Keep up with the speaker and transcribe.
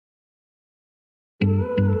These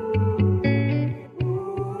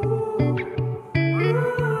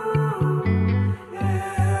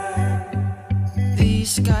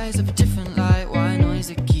skies have a different light, white noise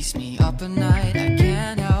that keeps me up at night. I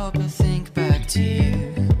can't help but think back to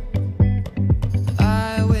you.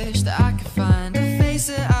 I wish that I could find a face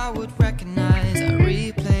that I would recognize. I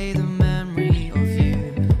replay the memory of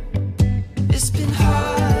you. It's been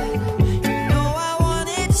hard, you know I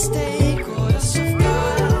wanted to stay, caught us off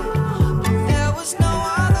guard, but there was no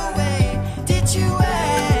other way. Did you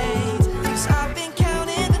wait? 'Cause I've been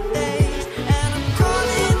counting the days, and I'm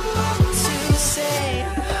calling up to say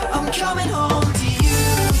I'm coming home to you.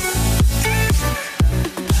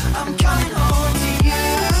 I'm coming home to you.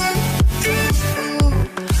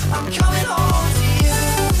 I'm coming home to you.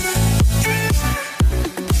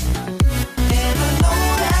 And I know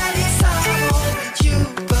that it's hard with you,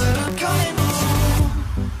 but I'm coming home.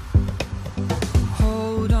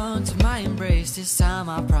 Hold on to my embrace, this time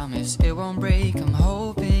I promise it won't break. I'm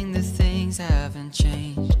hoping that things haven't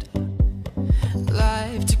changed.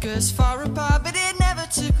 Life took us far apart, but it never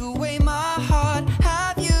took away my heart.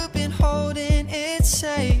 Have you been holding it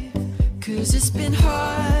safe? 'Cause it's been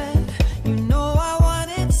hard, you know I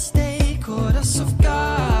wanted to stay, caught us off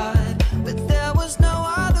guard, but there was no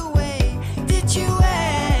other way. Did you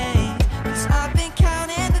wait? 'Cause I've been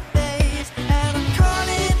counting the days, and I'm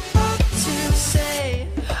calling up to say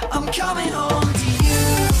I'm coming home to you.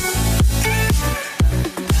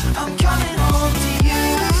 I'm coming home to you.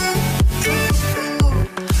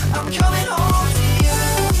 I'm coming home to you.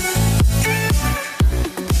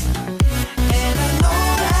 And I know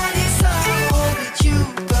that it's hard with you,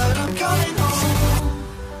 but I'm coming home.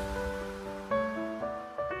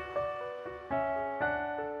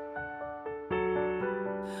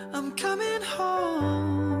 I'm coming home.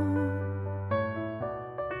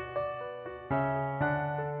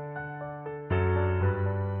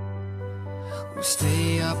 We'll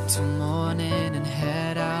stay up till morning and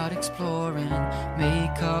head out exploring,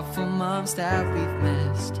 make up for months that we've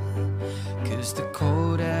missed. 'Cause the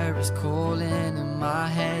cold air is calling and my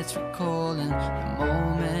head's recalling the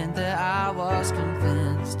moment that I was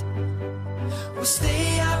convinced. We'll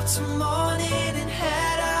stay up till morning and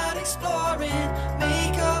head out exploring,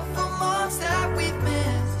 make up for months that we've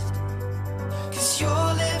missed. 'Cause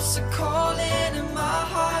your lips are calling and my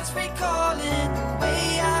heart's recalling the way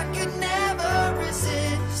I could never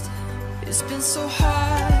resist. It's been so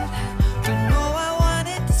hard, but no, I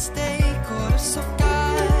wanted to stay, caught us off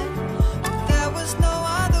guard, but there was no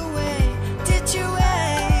other way. Did you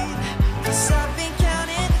wait? 'Cause I've been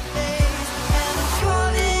counting the days, and I'm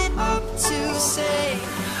calling up to say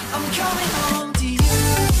I'm coming home to you.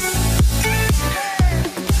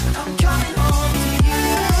 I'm coming home to you.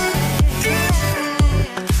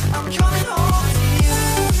 I'm coming home to you.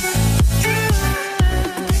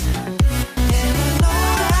 And I know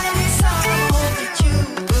that it's hard with you,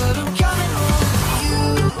 but I'm coming home to you.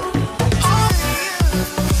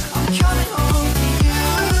 I'm coming home to you.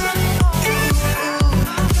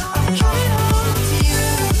 I'm coming home to you.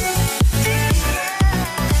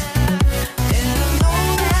 And I know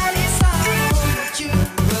that it's hard with you,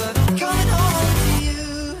 but I'm coming home to you.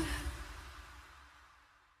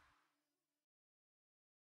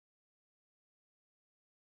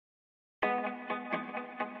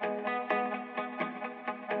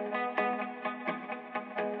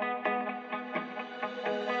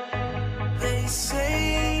 They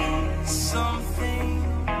say some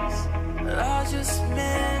things are just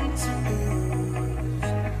meant to lose.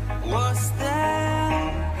 What's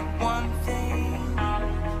that one thing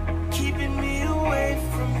keeping me away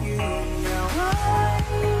from you? Now I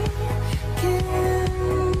can't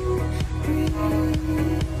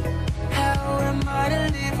breathe. How am I to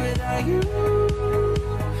live without you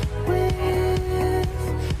with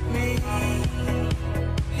me?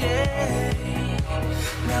 Yeah.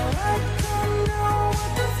 Now I don't know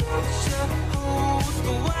what the future holds,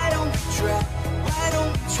 but why don't we try? Why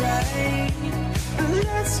don't we try?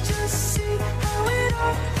 Let's just see how it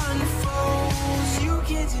all unfolds. You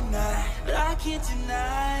can't deny, but I can't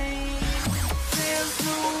deny. There's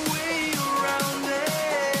no way around it.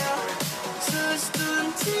 Just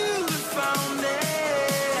until we found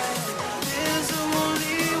it. There's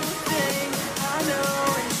only one thing I know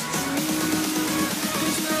is true.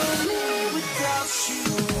 There's no me without you.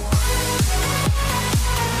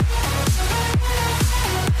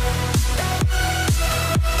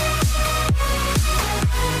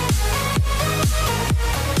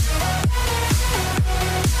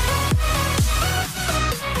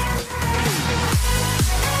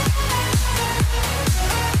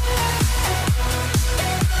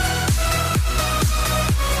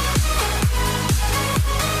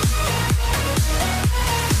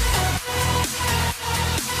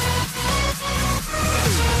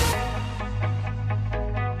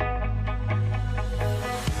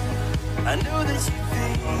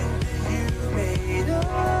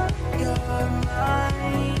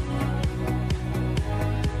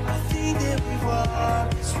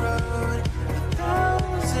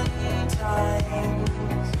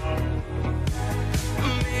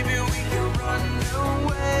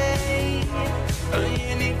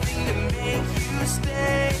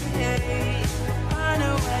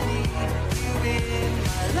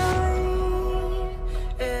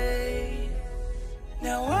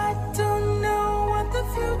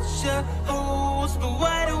 future holds. But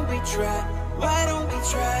why don't we try? Why don't we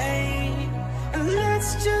try? And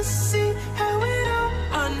let's just see how it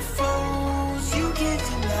all unfolds. You can't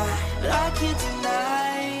deny, I can't deny.